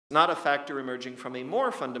not a factor emerging from a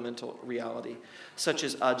more fundamental reality, such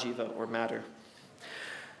as ajiva or matter.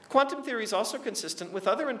 Quantum theory is also consistent with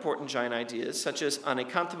other important Jain ideas, such as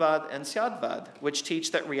anekantavad and syadvad, which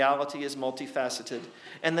teach that reality is multifaceted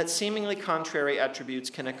and that seemingly contrary attributes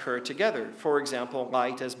can occur together. For example,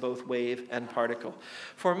 light as both wave and particle.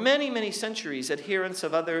 For many, many centuries, adherents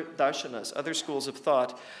of other darshanas, other schools of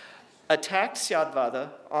thought, attacked syadvada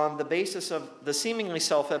on the basis of the seemingly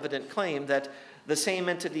self-evident claim that the same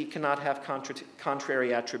entity cannot have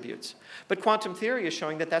contrary attributes. But quantum theory is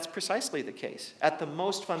showing that that's precisely the case at the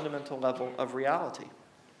most fundamental level of reality.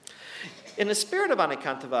 In the spirit of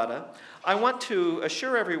anekantavada, I want to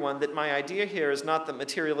assure everyone that my idea here is not that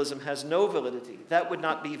materialism has no validity. That would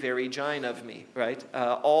not be very Jain of me, right?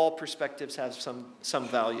 All perspectives have some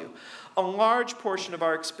value. A large portion of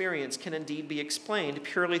our experience can indeed be explained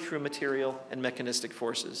purely through material and mechanistic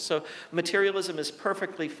forces. So materialism is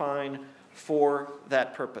perfectly fine for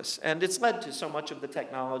that purpose. And it's led to so much of the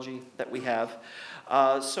technology that we have.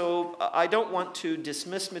 So I don't want to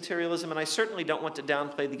dismiss materialism, and I certainly don't want to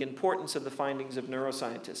downplay the importance of the findings of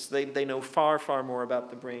neuroscientists. They know far, far more about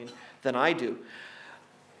the brain than I do.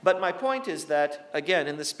 But my point is that, again,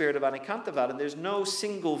 in the spirit of anekantavada, there's no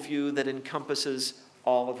single view that encompasses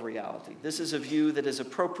all of reality. This is a view that is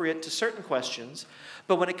appropriate to certain questions,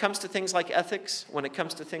 but when it comes to things like ethics, when it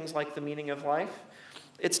comes to things like the meaning of life,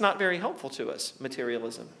 it's not very helpful to us,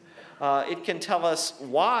 materialism. It can tell us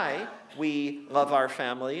why we love our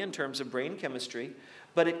family in terms of brain chemistry,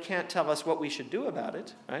 but it can't tell us what we should do about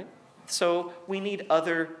it, right? So we need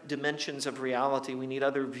other dimensions of reality. We need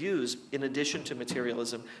other views in addition to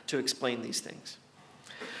materialism to explain these things.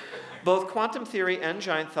 Both quantum theory and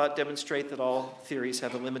Jain thought demonstrate that all theories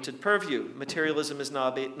have a limited purview. Materialism is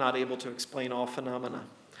not able to explain all phenomena.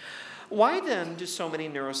 Why then do so many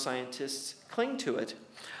neuroscientists cling to it?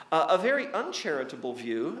 A very uncharitable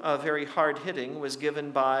view, very hard-hitting, was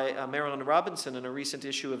given by Marilyn Robinson in a recent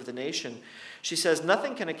issue of The Nation. She says,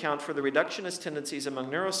 nothing can account for the reductionist tendencies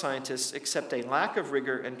among neuroscientists except a lack of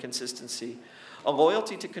rigor and consistency, a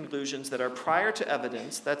loyalty to conclusions that are prior to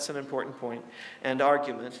evidence, that's an important point, and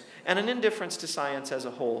argument, and an indifference to science as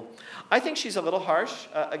a whole. I think she's a little harsh.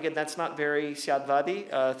 Again, that's not very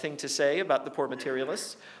Syadvadi thing to say about the poor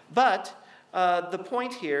materialists, but the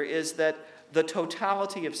point here is that the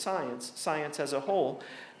totality of science, science as a whole,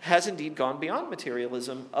 has indeed gone beyond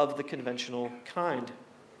materialism of the conventional kind.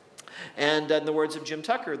 And in the words of Jim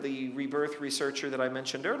Tucker, the rebirth researcher that I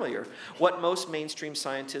mentioned earlier, what most mainstream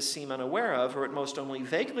scientists seem unaware of, or at most only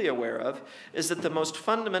vaguely aware of, is that the most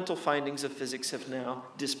fundamental findings of physics have now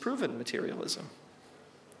disproven materialism.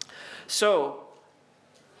 So,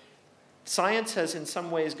 science has in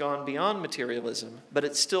some ways gone beyond materialism, but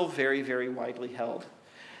it's still very, very widely held.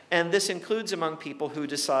 And this includes among people who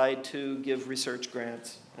decide to give research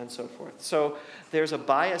grants and so forth. So there's a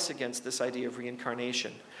bias against this idea of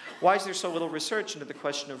reincarnation. Why is there so little research into the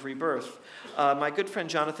question of rebirth? My good friend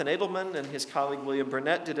Jonathan Edelman and his colleague William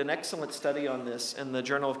Burnett did an excellent study on this in the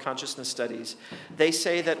Journal of Consciousness Studies. They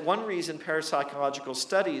say that one reason parapsychological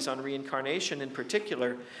studies on reincarnation in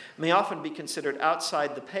particular may often be considered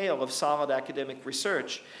outside the pale of solid academic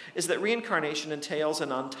research is that reincarnation entails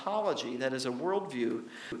an ontology, that is a worldview,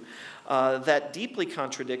 that deeply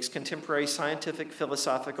contradicts contemporary scientific,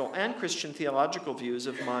 philosophical, and Christian theological views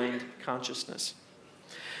of mind consciousness.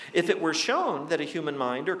 If it were shown that a human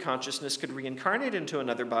mind or consciousness could reincarnate into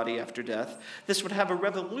another body after death, this would have a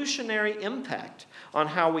revolutionary impact on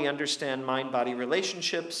how we understand mind-body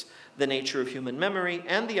relationships, the nature of human memory,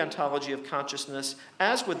 and the ontology of consciousness,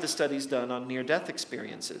 as would the studies done on near-death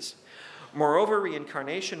experiences. Moreover,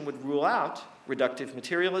 reincarnation would rule out reductive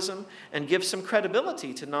materialism and give some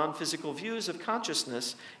credibility to non-physical views of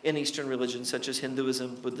consciousness in Eastern religions such as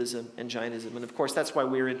Hinduism, Buddhism, and Jainism. And of course, that's why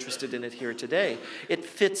we're interested in it here today. It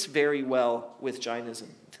fits very well with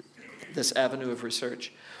Jainism, this avenue of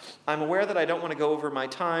research. I'm aware that I don't want to go over my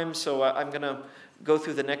time, so I'm going to go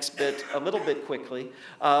through the next bit a little bit quickly.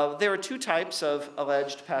 There are two types of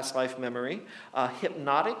alleged past life memory.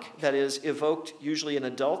 Hypnotic, that is evoked usually in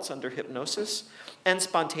adults under hypnosis, and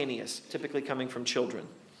spontaneous, typically coming from children.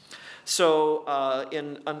 So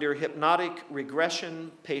under hypnotic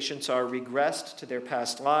regression, patients are regressed to their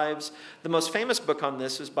past lives. The most famous book on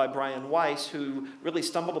this is by Brian Weiss, who really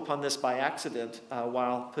stumbled upon this by accident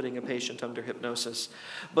while putting a patient under hypnosis.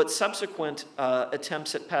 But subsequent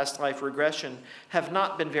attempts at past life regression have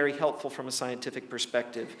not been very helpful from a scientific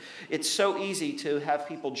perspective. It's so easy to have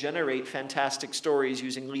people generate fantastic stories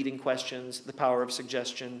using leading questions, the power of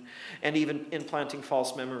suggestion, and even implanting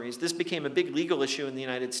false memories. This became a big legal issue in the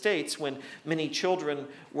United States when many children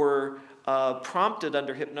were prompted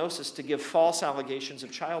under hypnosis to give false allegations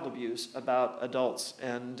of child abuse about adults,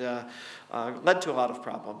 and led to a lot of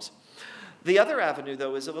problems. The other avenue,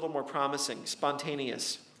 though, is a little more promising,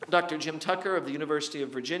 spontaneous. Dr. Jim Tucker of the University of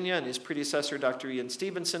Virginia and his predecessor, Dr. Ian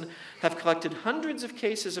Stevenson, have collected hundreds of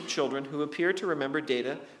cases of children who appear to remember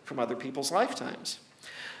data from other people's lifetimes.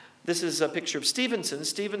 This is a picture of Stevenson.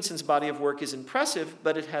 Stevenson's body of work is impressive,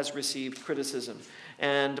 but it has received criticism.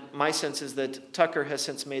 And my sense is that Tucker has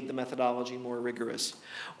since made the methodology more rigorous.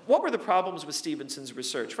 What were the problems with Stevenson's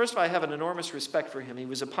research? First of all, I have an enormous respect for him. He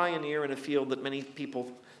was a pioneer in a field that many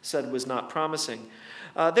people said was not promising.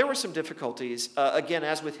 There were some difficulties. Again,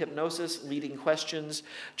 as with hypnosis, leading questions.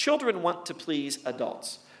 Children want to please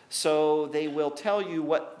adults. So they will tell you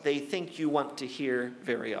what they think you want to hear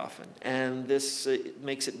very often. And this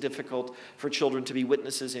makes it difficult for children to be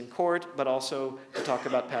witnesses in court, but also to talk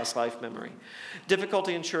about past life memory.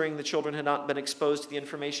 Difficulty ensuring the children had not been exposed to the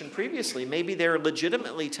information previously. Maybe they're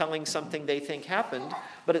legitimately telling something they think happened,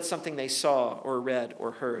 but it's something they saw or read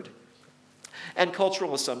or heard. And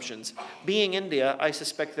cultural assumptions. Being India, I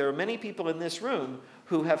suspect there are many people in this room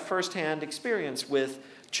who have firsthand experience with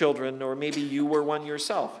children, or maybe you were one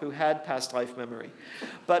yourself who had past life memory.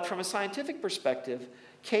 But from a scientific perspective,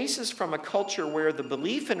 cases from a culture where the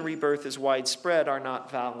belief in rebirth is widespread are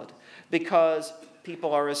not valid, because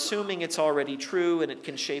people are assuming it's already true and it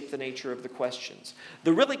can shape the nature of the questions.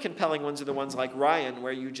 The really compelling ones are the ones like Ryan,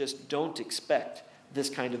 where you just don't expect this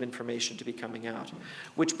kind of information to be coming out.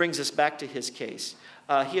 Which brings us back to his case.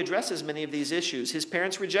 He addresses many of these issues. His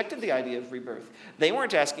parents rejected the idea of rebirth. They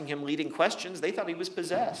weren't asking him leading questions. They thought he was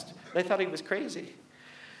possessed. They thought he was crazy.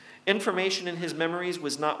 Information in his memories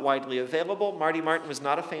was not widely available. Marty Martin was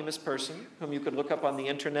not a famous person whom you could look up on the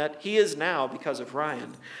internet. He is now because of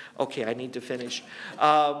Ryan. Okay, I need to finish.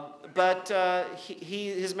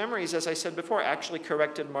 His memories, as I said before, actually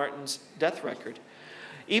corrected Martin's death record.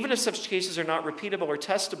 Even if such cases are not repeatable or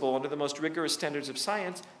testable under the most rigorous standards of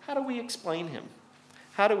science, how do we explain him?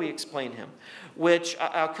 How do we explain him? Which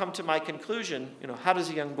I'll come to my conclusion, how does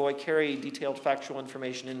a young boy carry detailed factual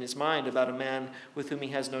information in his mind about a man with whom he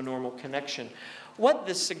has no normal connection? What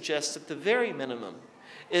this suggests at the very minimum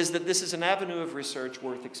is that this is an avenue of research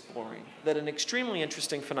worth exploring, that an extremely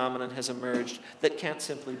interesting phenomenon has emerged that can't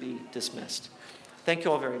simply be dismissed. Thank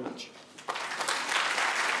you all very much.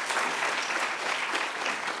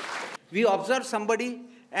 We observe somebody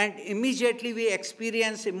and immediately we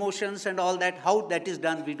experience emotions and all that. How that is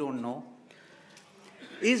done, we don't know.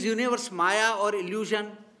 Is universe Maya or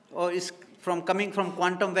illusion, or is coming from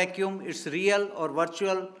quantum vacuum? It's real or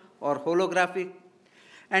virtual or holographic?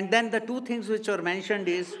 And then the two things which are mentioned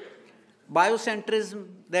is biocentrism,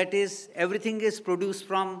 that is, everything is produced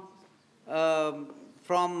from the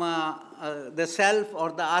self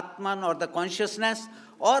or the Atman or the consciousness,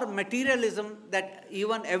 or materialism, that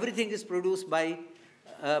even everything is produced by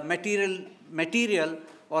material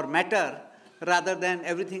or matter, rather than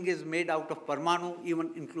everything is made out of Parmanu,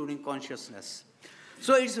 even including consciousness.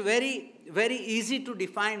 So it's very, very easy to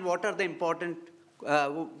define what are the important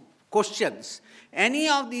questions. Any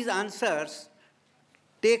of these answers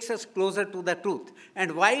takes us closer to the truth.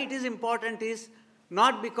 And why it is important is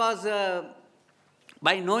not because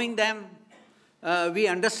by knowing them we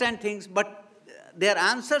understand things, but their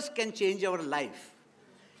answers can change our life.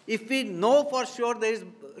 If we know for sure there is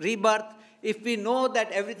rebirth, if we know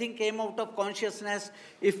that everything came out of consciousness,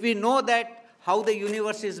 if we know that how the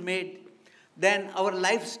universe is made, then our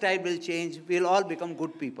lifestyle will change. We'll all become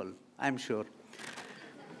good people, I'm sure.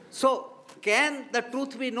 So, can the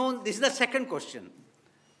truth be known? This is the second question.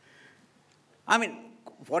 I mean,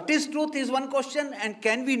 what is truth is one question, and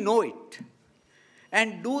can we know it?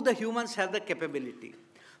 And do the humans have the capability?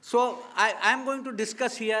 So, I'm going to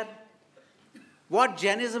discuss here what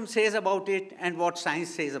Jainism says about it and what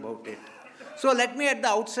science says about it. So let me at the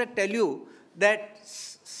outset tell you that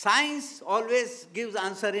science always gives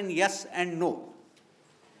answer in yes and no.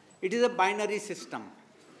 It is a binary system.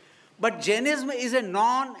 But Jainism is a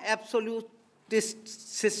non-absolutist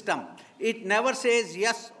system. It never says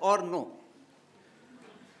yes or no.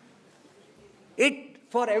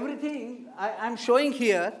 For everything I'm showing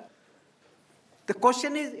here, the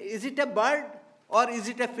question is it a bird or is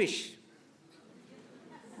it a fish?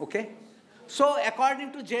 Okay? So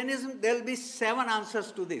according to Jainism, there will be 7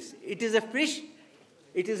 answers to this. It is a fish,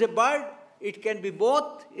 it is a bird, it can be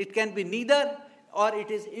both, it can be neither, or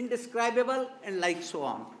it is indescribable, and like so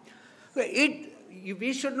on. So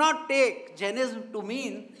we should not take Jainism to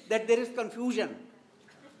mean that there is confusion.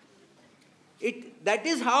 That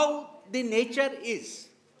is how the nature is.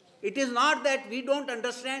 It is not that we don't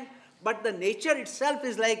understand, but the nature itself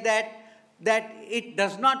is like that. that it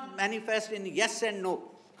does not manifest in yes and no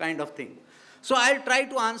kind of thing. So I'll try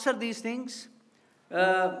to answer these things.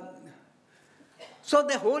 So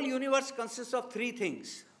the whole universe consists of three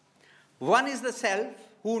things. One is the self,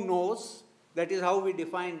 who knows. That is how we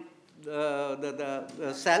define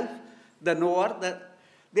the self, the knower.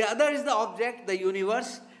 The other is the object, the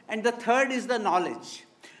universe. And the third is the knowledge.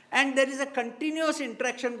 And there is a continuous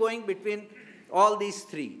interaction going between all these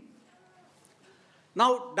three.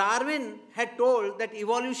 Now, Darwin had told that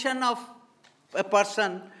evolution of a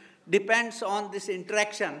person depends on this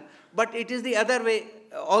interaction, but it is the other way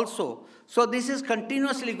also. So this is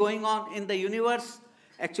continuously going on in the universe.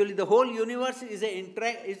 Actually, the whole universe is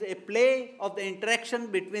a play of the interaction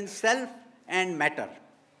between self and matter.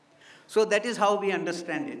 So that is how we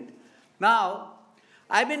understand it. Now,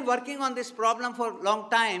 I've been working on this problem for a long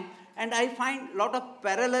time, and I find a lot of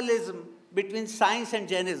parallelism between science and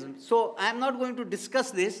Jainism. So I'm not going to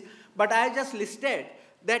discuss this, but I just listed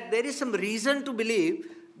that there is some reason to believe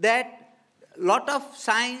that a lot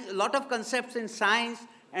of concepts in science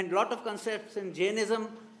and a lot of concepts in Jainism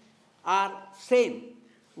are same.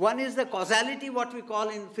 One is the causality, what we call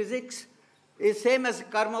in physics, is same as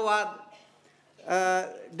karmavad.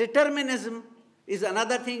 Determinism is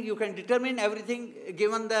another thing. You can determine everything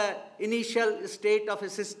given the initial state of a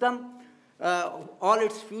system. All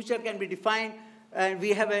its future can be defined. And we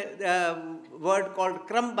have a word called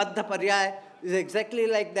kram baddha paryaya, is exactly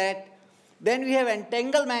like that. Then we have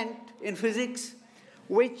entanglement in physics,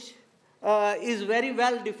 which is very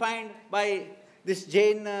well defined by this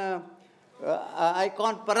Jain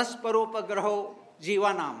icon, parasparopagraho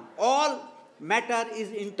jivanam. All matter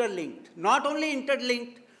is interlinked. Not only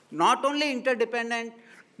interlinked, not only interdependent,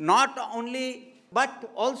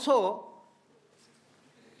 but also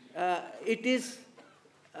it is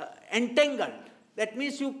entangled. That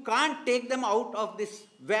means you can't take them out of this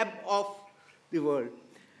web of the world.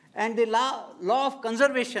 And the law of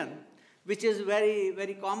conservation, which is very,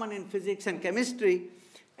 very common in physics and chemistry,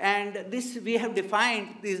 and this we have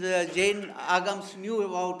defined, these Jain Agams knew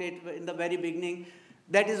about it in the very beginning.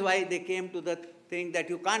 That is why they came to the thing that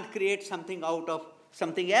you can't create something out of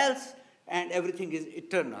something else, and everything is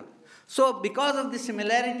eternal. So because of this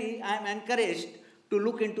similarity, I am encouraged to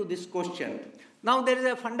look into this question. Now there is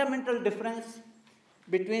a fundamental difference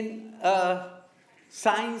between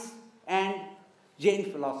science and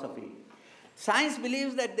Jain philosophy. Science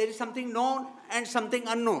believes that there is something known and something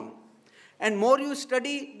unknown. And more you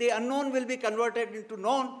study, the unknown will be converted into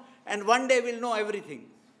known, and one day we'll know everything.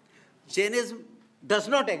 Jainism does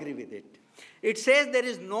not agree with it. It says there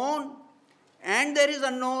is known and there is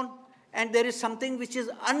unknown, and there is something which is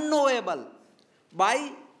unknowable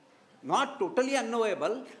by, not totally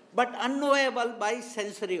unknowable, but unknowable by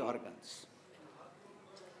sensory organs.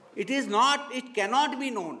 It cannot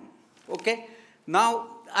be known. Okay? Now,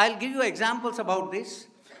 I'll give you examples about this.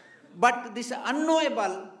 But this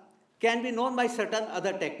unknowable can be known by certain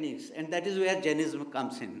other techniques, and that is where Jainism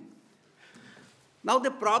comes in. Now,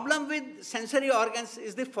 the problem with sensory organs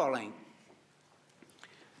is the following.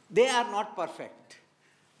 They are not perfect.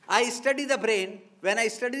 I study the brain. When I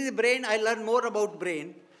study the brain, I learn more about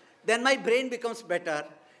brain. Then my brain becomes better,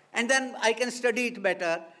 and then I can study it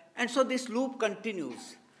better. And so this loop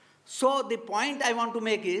continues. So the point I want to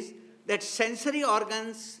make is that sensory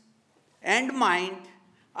organs and mind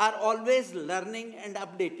are always learning and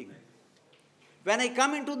updating. When I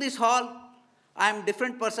come into this hall, I am a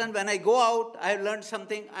different person. When I go out, I have learned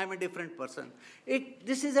something, I am a different person.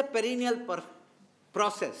 This is a perennial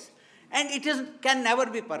process. And can never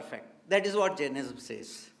be perfect. That is what Jainism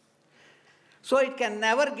says. So it can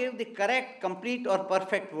never give the correct, complete, or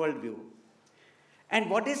perfect worldview. And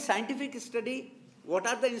what is scientific study? What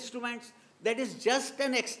are the instruments? That is just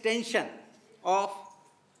an extension of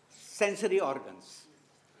sensory organs.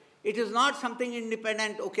 It is not something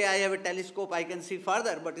independent. Okay, I have a telescope, I can see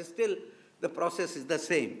further, but still the process is the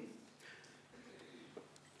same.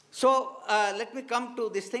 So let me come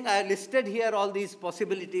to this thing. I have listed here all these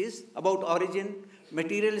possibilities about origin,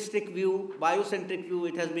 materialistic view, biocentric view,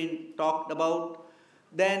 it has been talked about.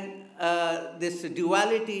 Then this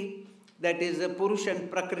duality, that is Purusha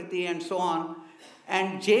and Prakriti and so on.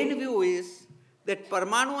 And Jain view is that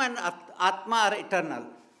Parmanu and Atma are eternal.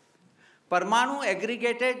 Parmanu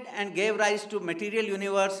aggregated and gave rise to material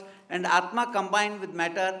universe, and Atma combined with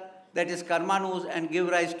matter, that is Karmanus, and give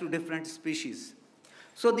rise to different species.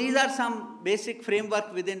 So these are some basic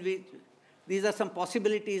framework within which, these are some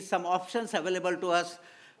possibilities, some options available to us,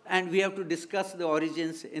 and we have to discuss the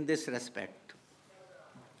origins in this respect.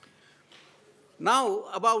 Now,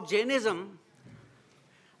 about Jainism,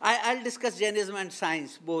 I'll discuss Jainism and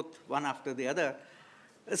science, both one after the other.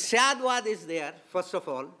 Syadvad is there, first of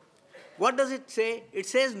all. What does it say? It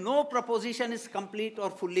says no proposition is complete or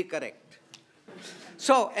fully correct.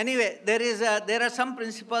 So anyway, there are some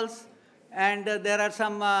principles, and there are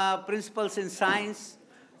some principles in science,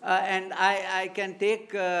 and I can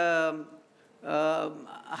take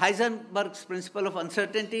Heisenberg's principle of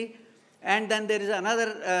uncertainty, and then there is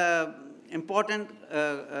another important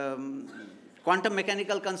quantum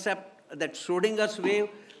mechanical concept, that Schrodinger's wave.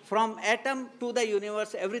 From atom to the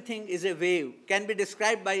universe, everything is a wave, can be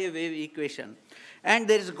described by a wave equation. And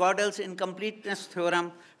there is Gödel's incompleteness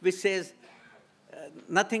theorem, which says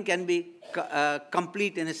nothing can be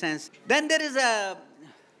complete in a sense. Then there is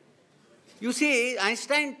you see,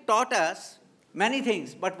 Einstein taught us many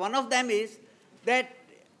things, but one of them is that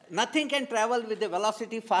nothing can travel with a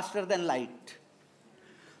velocity faster than light.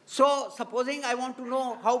 So supposing I want to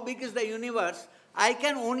know how big is the universe, I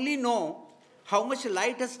can only know how much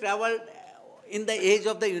light has traveled in the age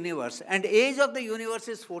of the universe. And age of the universe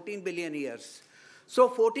is 14 billion years. So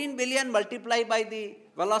 14 billion multiplied by the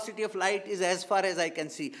velocity of light is as far as I can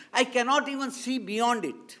see. I cannot even see beyond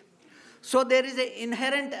it. So there is an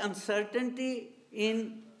inherent uncertainty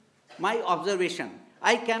in my observation.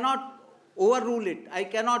 I cannot overrule it. I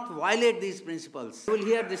cannot violate these principles. You will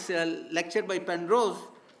hear this lecture by Penrose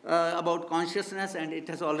about consciousness, and it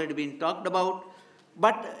has already been talked about.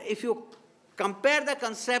 But if you compare the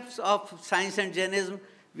concepts of science and Jainism,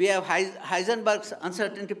 we have Heisenberg's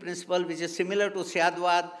uncertainty principle, which is similar to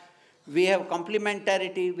Syadvad. We have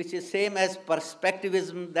complementarity, which is same as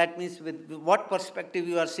perspectivism. That means with what perspective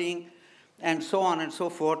you are seeing, and so on and so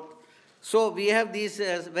forth. So we have these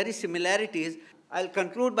very similarities. I'll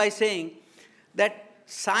conclude by saying that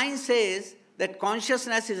science says that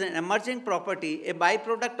consciousness is an emerging property, a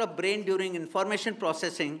byproduct of brain during information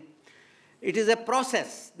processing. It is a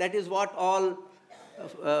process. That is what all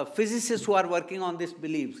physicists who are working on this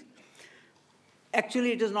believes.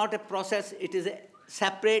 Actually, it is not a process. It is a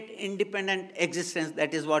separate, independent existence.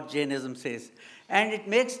 That is what Jainism says. And it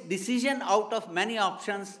makes decision out of many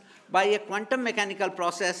options by a quantum mechanical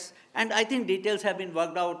process. And I think details have been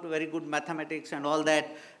worked out, very good mathematics and all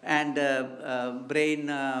that, and brain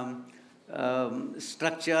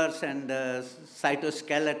structures and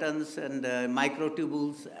cytoskeletons and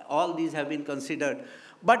microtubules, all these have been considered.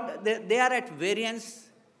 But they are at variance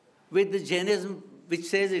with the Jainism, which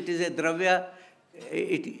says it is a dravya.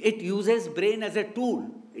 It uses brain as a tool.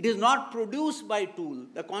 It is not produced by tool.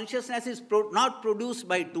 The consciousness is not produced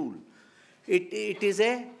by tool. It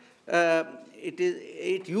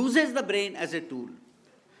uses the brain as a tool.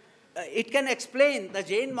 It can explain, the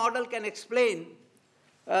Jain model can explain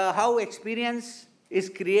how experience is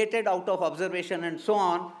created out of observation and so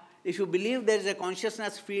on. If you believe there is a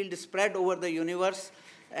consciousness field spread over the universe,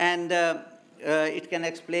 and it can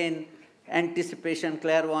explain anticipation,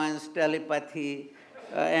 clairvoyance, telepathy,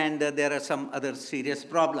 and there are some other serious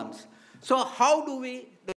problems. So how do we